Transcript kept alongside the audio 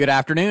Good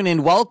afternoon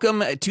and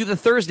welcome to the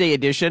Thursday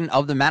edition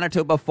of the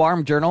Manitoba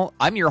Farm Journal.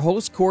 I'm your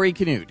host, Corey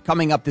Canute.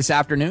 Coming up this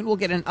afternoon, we'll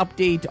get an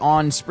update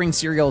on spring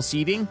cereal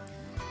seeding.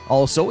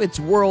 Also, it's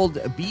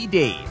World Bee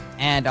Day.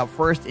 And up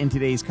first in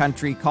today's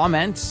country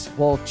comments,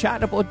 we'll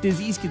chat about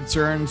disease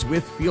concerns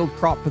with field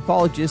crop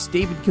pathologist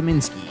David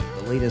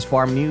Kaminsky. The latest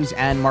farm news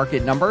and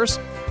market numbers,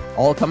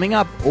 all coming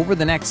up over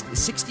the next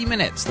 60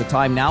 minutes. The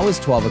time now is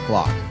 12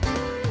 o'clock.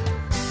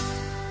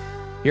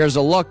 Here's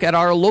a look at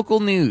our local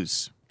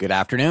news. Good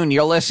afternoon.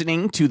 You're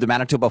listening to the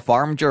Manitoba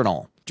Farm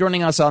Journal.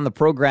 Joining us on the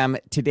program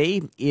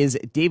today is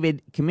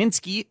David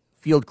Kaminsky,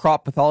 field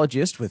crop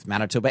pathologist with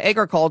Manitoba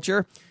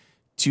Agriculture,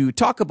 to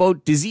talk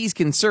about disease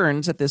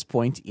concerns at this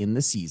point in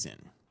the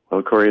season.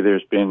 Well, Corey,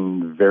 there's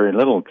been very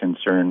little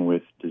concern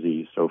with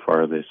disease so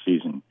far this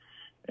season.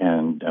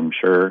 And I'm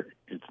sure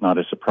it's not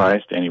a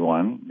surprise to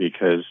anyone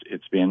because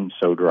it's been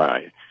so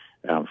dry.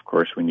 Of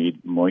course, we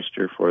need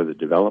moisture for the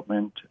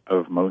development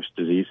of most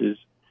diseases.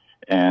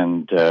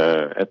 And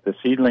at the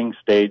seedling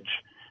stage,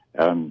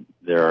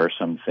 there are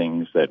some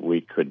things that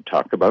we could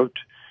talk about.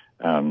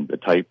 The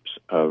types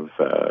of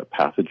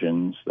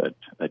pathogens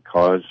that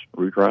cause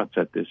root rots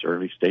at this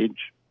early stage.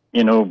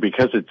 You know,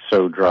 because it's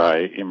so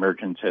dry,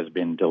 emergence has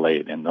been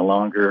delayed. And the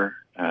longer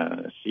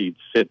seeds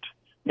sit,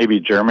 maybe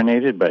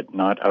germinated, but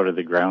not out of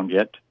the ground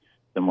yet,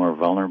 the more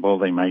vulnerable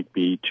they might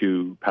be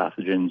to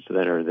pathogens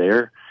that are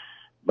there.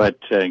 But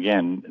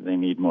again, they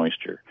need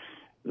moisture.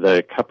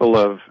 The couple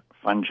of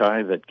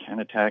fungi that can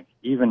attack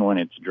even when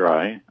it's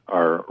dry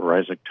are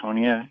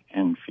Rhizoctonia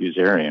and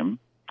Fusarium.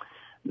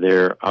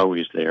 They're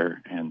always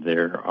there, and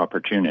they're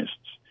opportunists.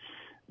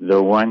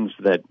 The ones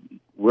that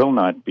will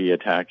not be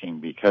attacking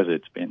because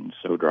it's been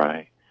so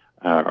dry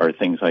are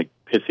things like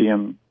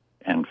Pythium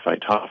and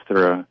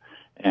Phytophthora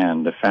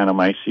and the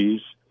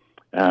Phanomyces.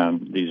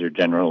 These are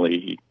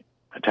generally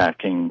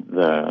attacking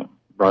the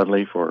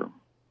broadleaf or,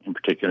 in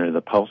particular,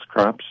 the pulse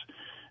crops.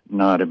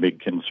 Not a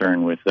big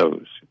concern with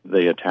those.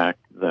 They attack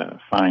the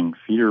fine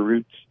feeder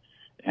roots,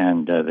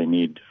 and they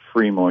need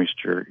free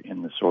moisture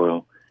in the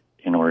soil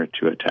in order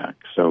to attack.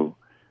 So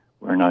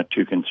we're not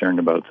too concerned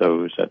about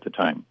those at the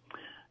time.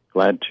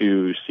 Glad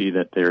to see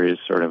that there is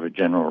sort of a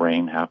general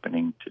rain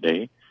happening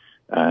today,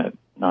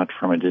 not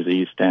from a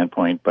disease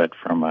standpoint, but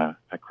from a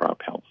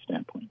crop health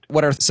standpoint.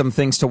 What are some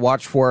things to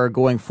watch for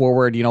going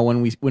forward, you know,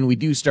 when we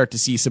do start to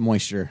see some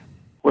moisture?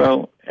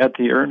 Well, at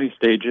the early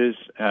stages,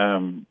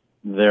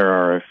 there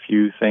are a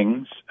few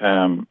things,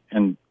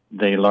 and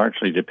they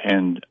largely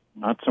depend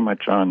not so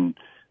much on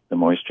the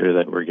moisture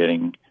that we're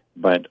getting,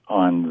 but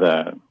on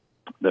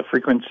the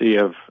frequency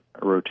of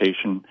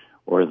rotation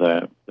or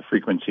the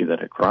frequency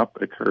that a crop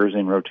occurs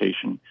in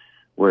rotation,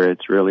 where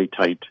it's really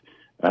tight.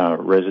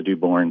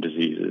 Residue-borne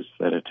diseases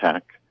that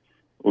attack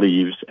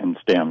leaves and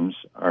stems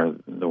are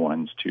the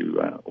ones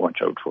to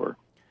watch out for.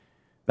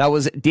 That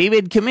was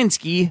David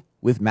Kaminsky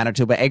with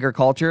Manitoba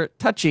Agriculture,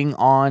 touching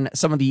on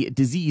some of the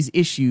disease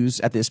issues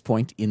at this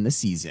point in the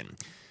season.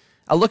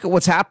 A look at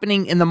what's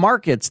happening in the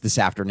markets this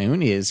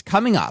afternoon is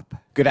coming up.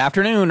 Good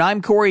afternoon,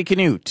 I'm Corey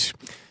Canute.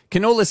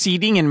 Canola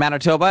seeding in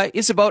Manitoba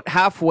is about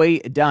halfway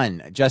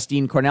done.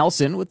 Justine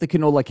Cornelson with the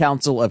Canola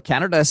Council of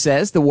Canada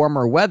says the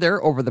warmer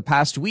weather over the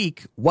past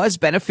week was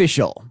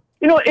beneficial.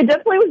 You know, it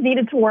definitely was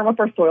needed to warm up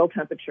our soil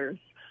temperatures.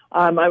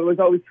 I was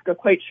always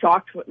quite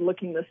shocked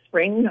looking this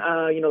spring,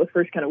 the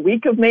first kind of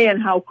week of May, and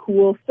how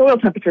cool soil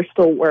temperatures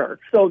still were.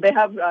 So they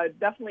have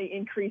definitely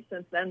increased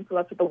since then, so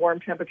that's what the warm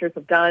temperatures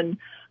have done.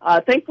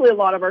 Thankfully, a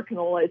lot of our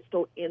canola is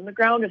still in the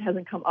ground. It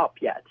hasn't come up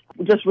yet.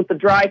 Just with the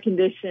dry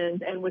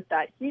conditions and with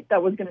that heat,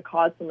 that was going to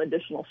cause some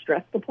additional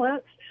stress to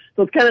plants.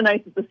 So it's kind of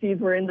nice that the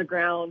seeds were in the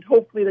ground.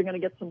 Hopefully, they're going to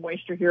get some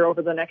moisture here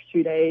over the next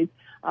few days.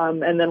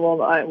 And then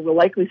we'll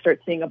likely start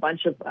seeing a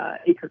bunch of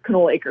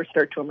canola acres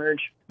start to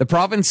emerge. The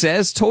province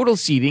says total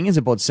seeding is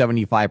about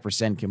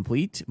 75%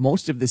 complete.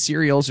 Most of the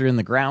cereals are in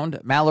the ground.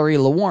 Mallory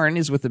Lawarn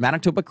is with the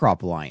Manitoba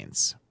Crop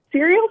Alliance.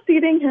 Cereal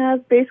seeding has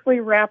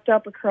basically wrapped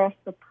up across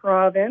the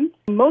province.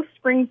 Most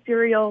spring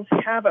cereals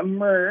have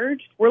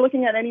emerged. We're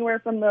looking at anywhere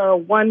from the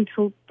 1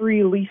 to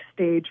 3 leaf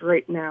stage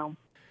right now.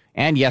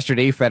 And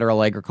yesterday,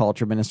 Federal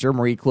Agriculture Minister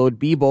Marie-Claude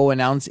Bibeau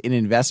announced an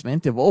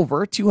investment of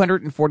over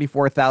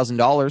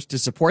 $244,000 to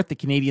support the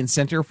Canadian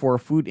Centre for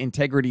Food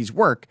Integrity's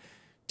work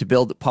to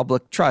build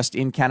public trust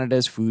in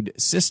Canada's food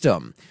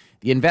system.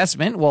 The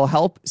investment will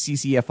help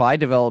CCFI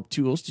develop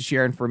tools to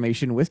share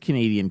information with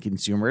Canadian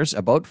consumers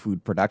about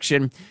food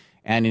production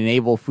and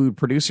enable food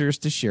producers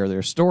to share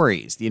their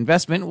stories. The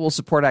investment will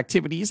support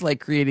activities like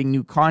creating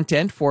new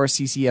content for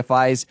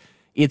CCFI's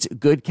It's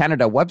Good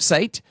Canada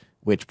website,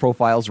 which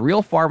profiles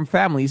real farm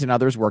families and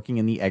others working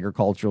in the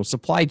agricultural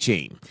supply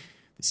chain.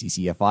 The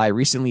CCFI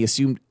recently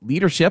assumed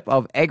leadership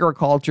of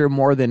Agriculture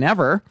More Than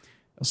Ever,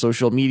 a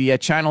social media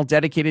channel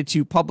dedicated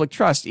to public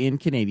trust in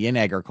Canadian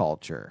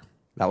agriculture.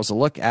 That was a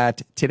look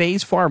at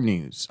today's farm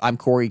news. I'm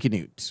Corey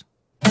Canute.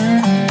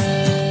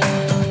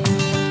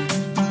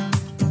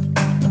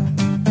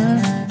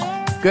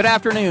 Good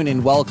afternoon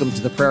and welcome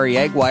to the Prairie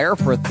Ag Wire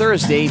for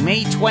Thursday,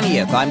 May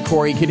 20th. I'm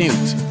Corey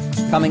Canute.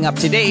 Coming up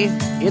today,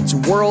 it's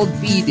World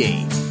Bee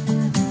Day.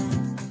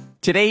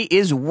 Today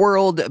is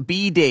World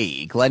Bee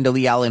Day. Glenda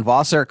Lee Allen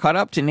Vosser caught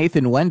up to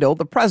Nathan Wendell,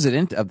 the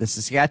president of the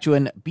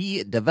Saskatchewan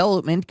Bee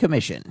Development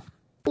Commission.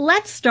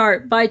 Let's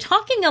start by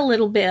talking a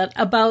little bit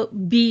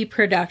about bee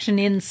production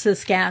in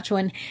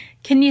Saskatchewan.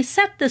 Can you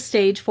set the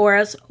stage for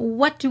us?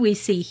 What do we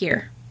see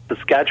here?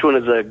 Saskatchewan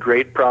is a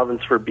great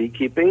province for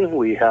beekeeping.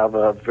 We have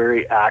a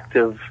very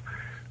active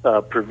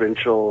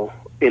provincial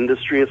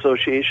industry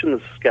association,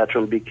 the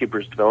Saskatchewan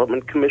Beekeepers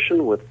Development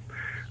Commission, with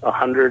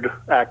 100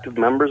 active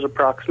members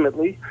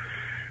approximately.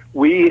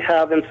 We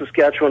have in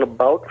Saskatchewan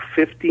about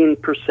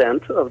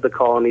 15% of the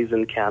colonies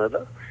in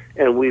Canada,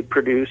 and we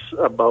produce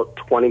about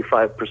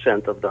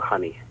 25% of the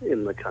honey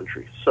in the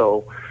country.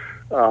 So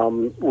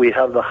we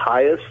have the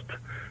highest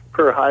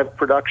per hive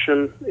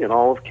production in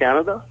all of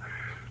Canada,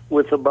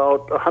 with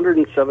about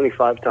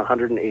 175 to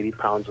 180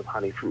 pounds of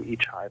honey from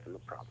each hive in the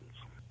province.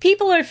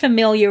 People are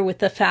familiar with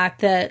the fact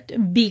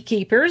that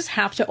beekeepers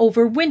have to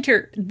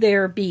overwinter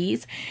their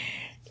bees.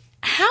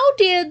 How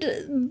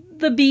did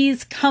the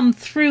bees come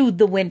through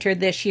the winter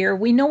this year?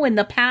 We know in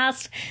the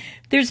past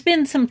there's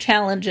been some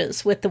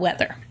challenges with the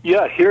weather.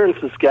 Yeah, here in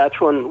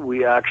Saskatchewan,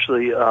 we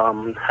actually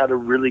had a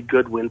really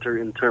good winter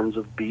in terms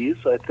of bees.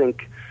 I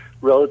think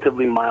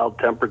relatively mild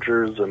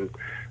temperatures and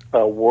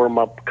warm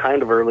up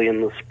kind of early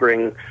in the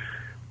spring.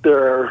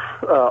 Their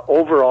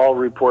overall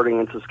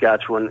reporting in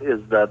Saskatchewan is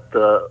that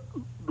the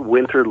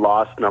winter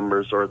loss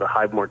numbers or the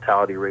hive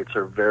mortality rates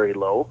are very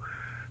low.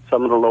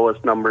 Some of the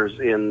lowest numbers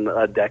in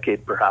a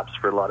decade, perhaps,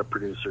 for a lot of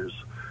producers.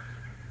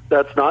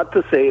 That's not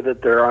to say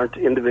that there aren't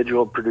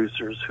individual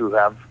producers who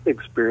have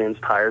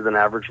experienced higher than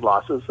average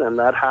losses, and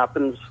that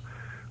happens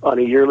on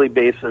a yearly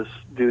basis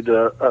due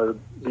to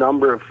a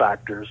number of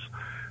factors.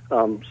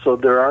 So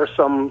there are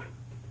some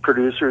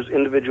producers,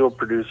 individual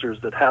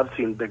producers, that have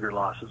seen bigger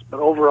losses.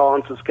 But overall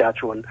in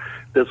Saskatchewan,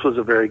 this was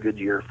a very good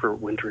year for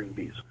wintering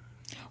bees.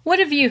 What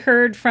have you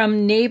heard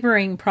from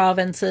neighboring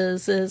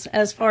provinces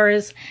as far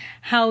as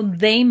how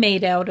they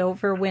made out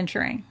over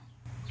wintering?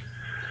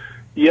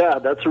 Yeah,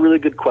 that's a really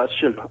good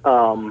question.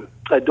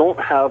 I don't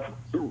have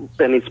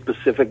any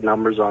specific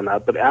numbers on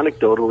that, but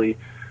anecdotally,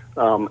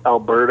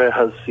 Alberta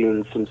has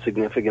seen some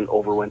significant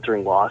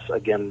overwintering loss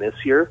again this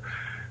year.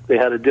 They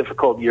had a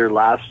difficult year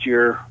last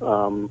year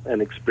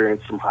and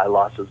experienced some high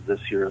losses this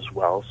year as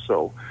well.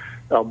 So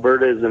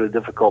Alberta is in a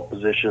difficult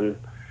position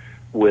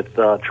with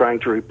trying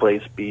to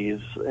replace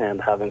bees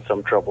and having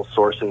some trouble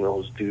sourcing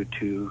those due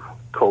to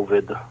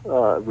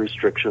COVID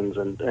restrictions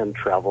and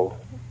travel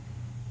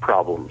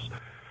problems.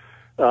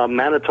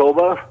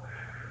 Manitoba,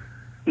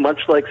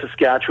 much like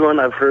Saskatchewan,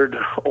 I've heard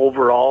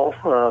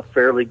overall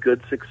fairly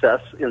good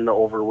success in the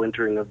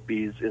overwintering of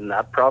bees in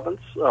that province,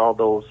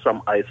 although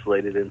some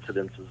isolated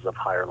incidences of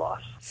higher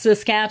loss.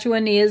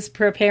 Saskatchewan is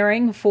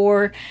preparing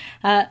for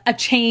a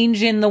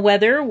change in the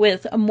weather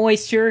with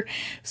moisture,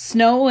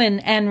 snow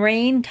and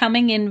rain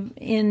coming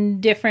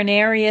in different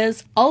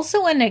areas.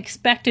 Also an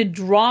expected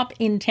drop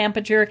in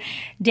temperature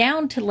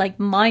down to like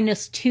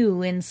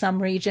 -2 in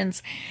some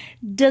regions.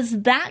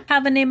 Does that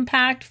have an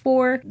impact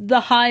for the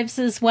hives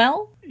as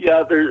well?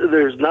 Yeah,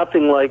 there's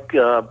nothing like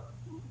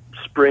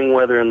spring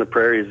weather in the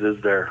prairies,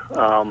 is there?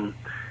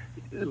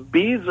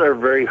 Bees are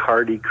very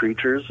hardy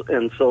creatures,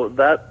 and so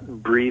that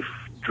brief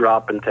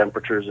drop in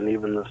temperatures and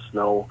even the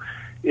snow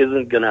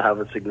isn't going to have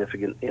a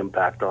significant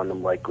impact on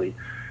them likely.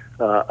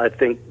 I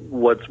think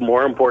what's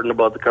more important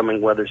about the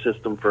coming weather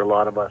system for a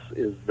lot of us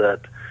is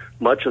that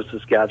much of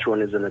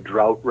Saskatchewan is in a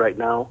drought right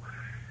now,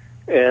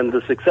 and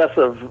the success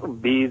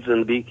of bees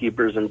and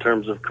beekeepers in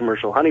terms of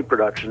commercial honey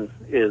production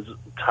is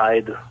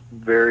tied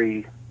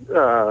very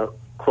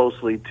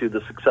closely to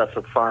the success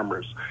of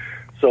farmers.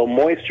 So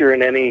moisture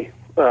in any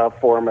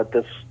form at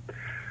this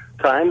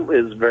time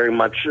is very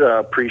much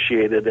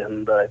appreciated,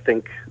 and I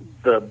think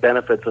the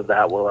benefits of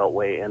that will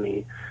outweigh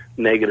any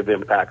negative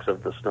impacts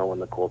of the snow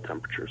and the cold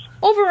temperatures.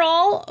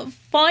 Overall,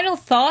 final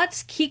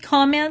thoughts, key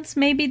comments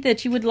maybe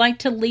that you would like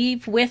to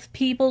leave with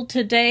people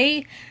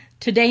today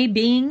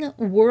being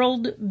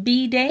World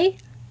Bee Day?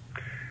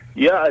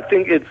 Yeah, I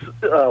think it's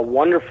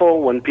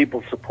wonderful when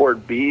people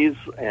support bees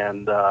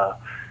and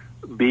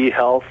bee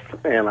health,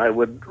 and I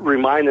would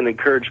remind and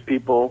encourage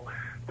people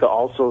to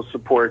also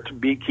support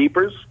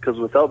beekeepers, because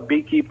without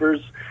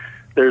beekeepers,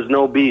 there's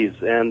no bees.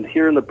 And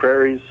here in the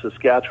prairies,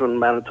 Saskatchewan,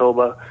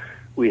 Manitoba,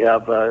 we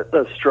have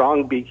a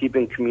strong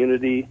beekeeping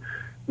community.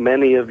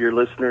 Many of your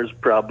listeners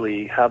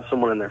probably have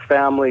someone in their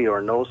family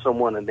or know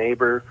someone, a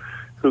neighbor,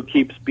 who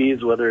keeps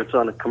bees, whether it's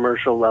on a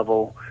commercial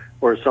level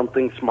or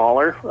something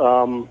smaller.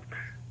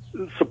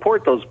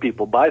 Support those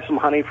people. Buy some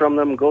honey from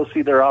them. Go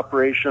see their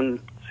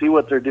operation. See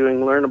what they're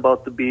doing. Learn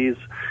about the bees.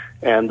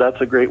 And that's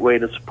a great way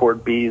to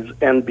support bees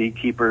and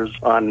beekeepers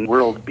on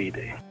World Bee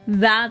Day.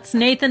 That's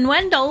Nathan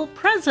Wendell,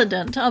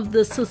 president of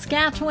the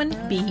Saskatchewan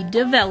Bee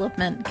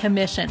Development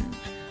Commission.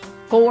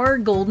 For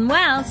Golden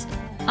West,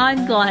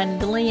 I'm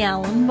Glenda Lee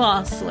Allen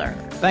Vossler.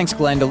 Thanks,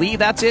 Glenda Lee.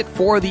 That's it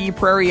for the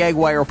Prairie Ag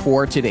Wire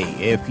for today.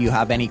 If you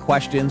have any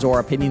questions or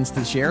opinions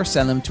to share,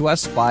 send them to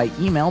us by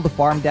email, the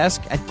farm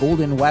desk at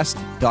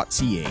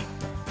goldenwest.ca.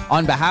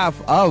 On behalf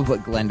of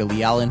Glenda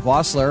Lee Allen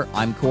Vossler,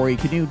 I'm Corey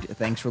Canute.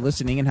 Thanks for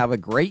listening and have a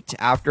great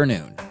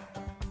afternoon.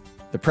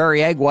 The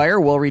Prairie Ag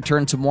Wire will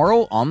return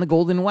tomorrow on the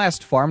Golden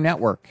West Farm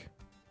Network.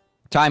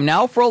 Time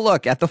now for a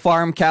look at the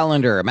farm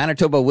calendar.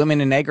 Manitoba Women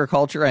in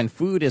Agriculture and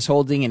Food is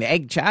holding an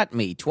Egg Chat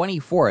May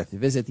 24th.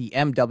 Visit the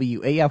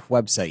MWAF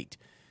website.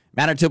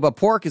 Manitoba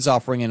Pork is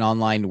offering an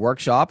online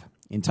workshop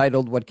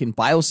entitled What Can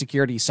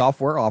Biosecurity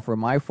Software Offer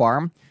My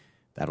Farm?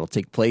 That'll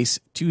take place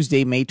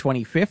Tuesday, May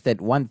 25th at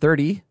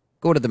 1:30.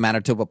 Go to the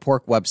Manitoba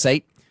Pork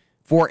website.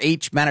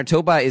 4-H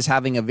Manitoba is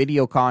having a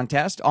video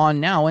contest on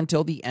now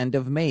until the end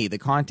of May. The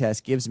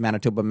contest gives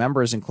Manitoba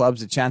members and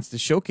clubs a chance to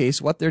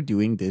showcase what they're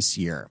doing this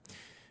year.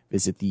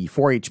 Visit the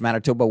 4-H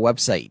Manitoba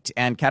website.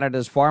 And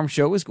Canada's Farm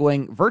Show is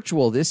going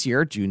virtual this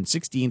year, June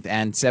 16th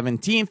and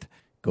 17th.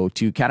 Go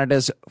to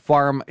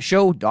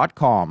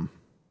canadasfarmshow.com.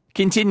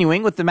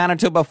 Continuing with the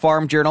Manitoba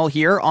Farm Journal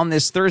here on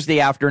this Thursday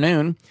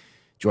afternoon.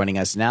 Joining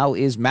us now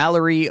is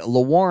Mallory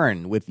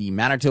Lawarn with the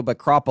Manitoba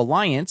Crop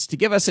Alliance to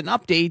give us an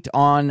update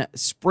on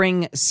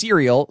spring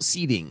cereal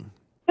seeding.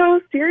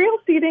 So cereal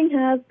seeding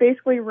has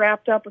basically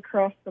wrapped up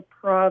across the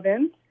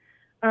province.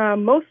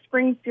 Most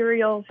spring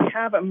cereals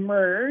have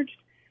emerged.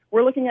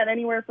 We're looking at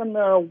anywhere from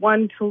the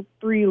 1 to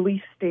 3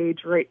 leaf stage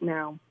right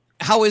now.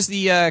 How is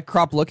the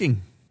crop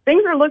looking?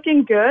 Things are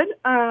looking good.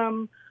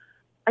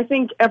 I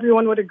think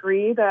everyone would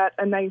agree that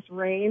a nice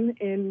rain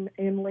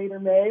in later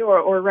May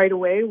or right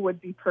away would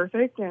be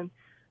perfect and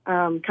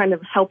kind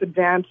of help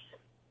advance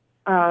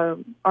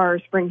our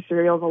spring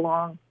cereals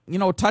along. You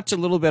know, touch a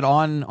little bit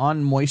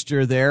on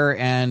moisture there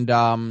and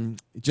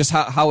just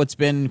how it's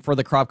been for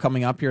the crop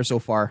coming up here so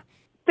far.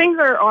 Things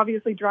are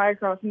obviously dry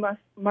across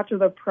much of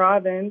the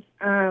province.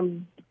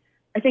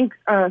 I think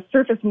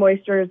surface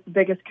moisture is the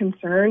biggest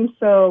concern.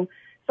 So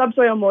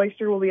subsoil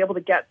moisture will be able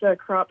to get the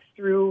crops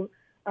through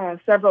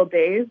several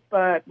days,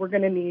 but we're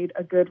going to need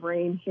a good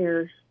rain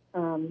here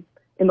in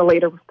the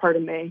later part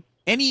of May.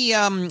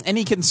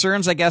 Any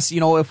concerns, I guess,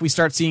 if we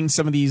start seeing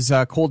some of these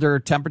colder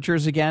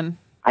temperatures again?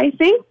 I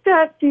think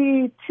that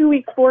the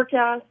 2-week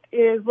forecast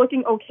is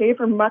looking okay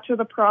for much of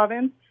the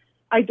province.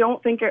 I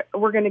don't think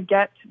we're going to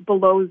get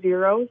below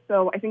zero,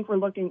 so I think we're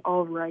looking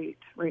all right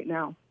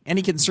now.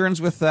 Any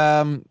concerns with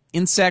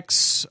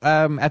insects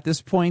at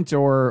this point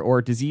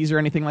or disease or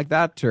anything like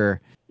that? Or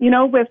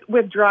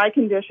with dry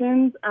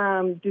conditions,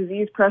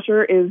 disease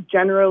pressure is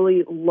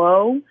generally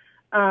low.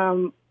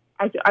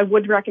 I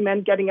would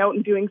recommend getting out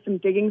and doing some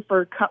digging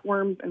for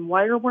cutworms and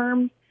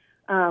wireworms,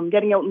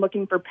 getting out and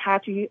looking for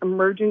patchy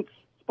emergent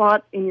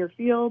spots in your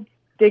fields,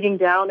 digging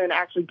down and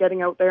actually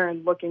getting out there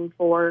and looking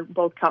for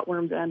both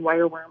cutworms and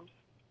wireworms.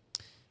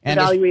 And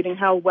evaluating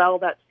how well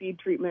that seed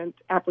treatment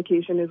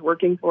application is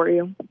working for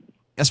you.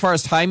 As far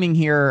as timing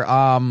here,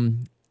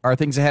 are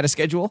things ahead of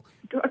schedule?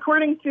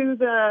 According to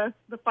the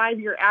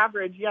 5-year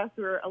average, yes,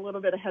 we're a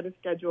little bit ahead of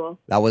schedule.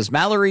 That was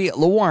Mallory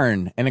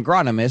Lawarn, an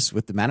agronomist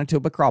with the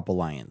Manitoba Crop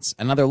Alliance.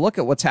 Another look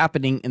at what's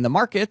happening in the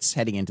markets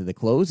heading into the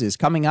close is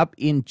coming up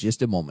in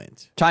just a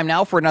moment. Time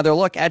now for another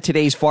look at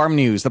today's farm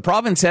news. The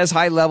province says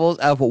high levels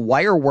of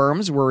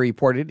wireworms were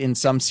reported in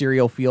some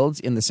cereal fields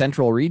in the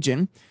central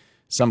region.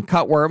 Some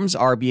cutworms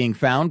are being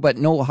found, but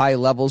no high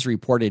levels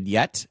reported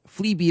yet.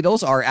 Flea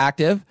beetles are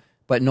active,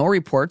 but no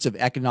reports of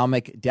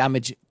economic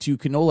damage to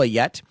canola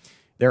yet.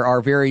 There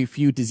are very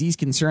few disease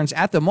concerns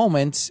at the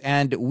moment,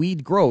 and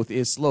weed growth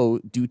is slow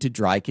due to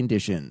dry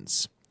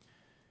conditions.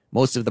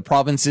 Most of the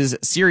province's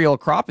cereal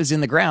crop is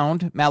in the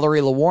ground. Mallory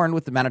Lawarn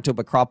with the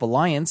Manitoba Crop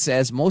Alliance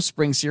says most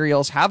spring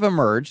cereals have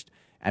emerged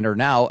and are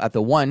now at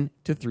the 1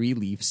 to 3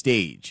 leaf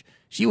stage.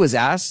 She was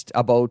asked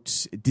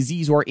about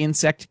disease or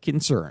insect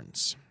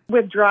concerns.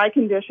 With dry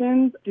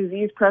conditions,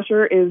 disease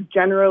pressure is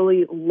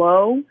generally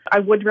low. I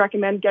would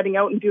recommend getting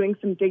out and doing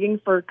some digging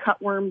for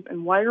cutworms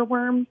and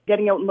wireworms,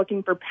 getting out and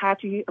looking for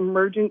patchy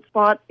emergent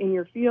spots in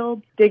your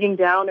field, digging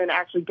down and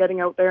actually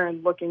getting out there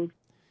and looking.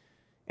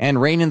 And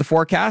rain in the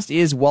forecast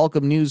is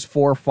welcome news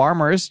for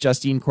farmers.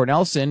 Justine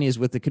Cornelson is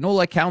with the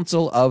Canola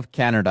Council of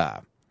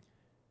Canada.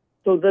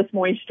 So this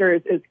moisture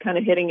is kind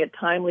of hitting it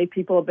timely.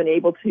 People have been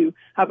able to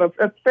have a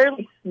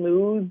fairly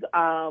smooth,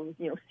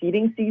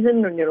 seeding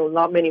season, and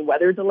not many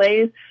weather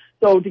delays.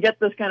 So to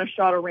get this kind of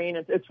shot of rain,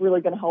 it's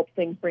really going to help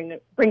things bring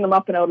them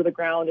up and out of the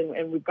ground,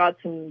 and we've got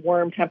some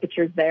warm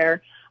temperatures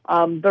there.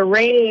 The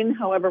rain,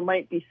 however,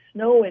 might be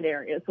snow in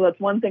areas. So that's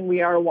one thing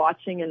we are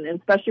watching, and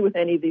especially with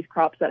any of these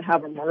crops that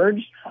have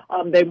emerged,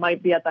 they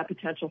might be at that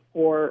potential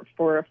for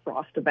a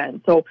frost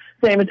event. So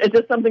same, it's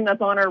just something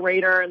that's on our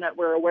radar and that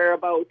we're aware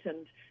about,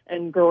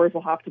 and growers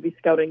will have to be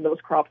scouting those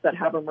crops that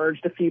have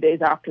emerged a few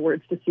days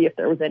afterwards to see if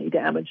there was any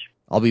damage.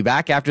 I'll be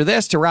back after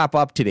this to wrap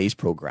up today's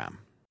program.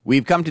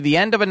 We've come to the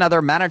end of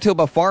another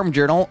Manitoba Farm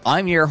Journal.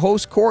 I'm your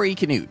host, Corey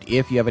Canute.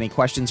 If you have any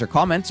questions or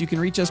comments, you can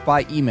reach us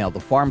by email,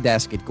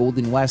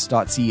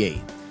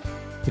 thefarmdesk@goldenwest.ca.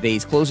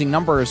 Today's closing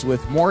numbers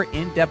with more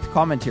in-depth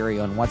commentary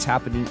on what's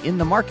happening in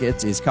the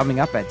markets is coming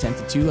up at 10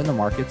 to 2 on the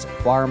Markets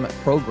Farm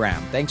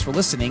program. Thanks for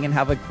listening and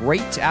have a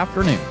great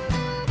afternoon.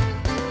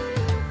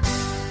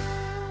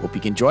 Hope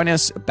you can join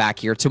us back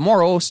here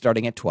tomorrow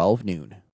starting at 12 noon.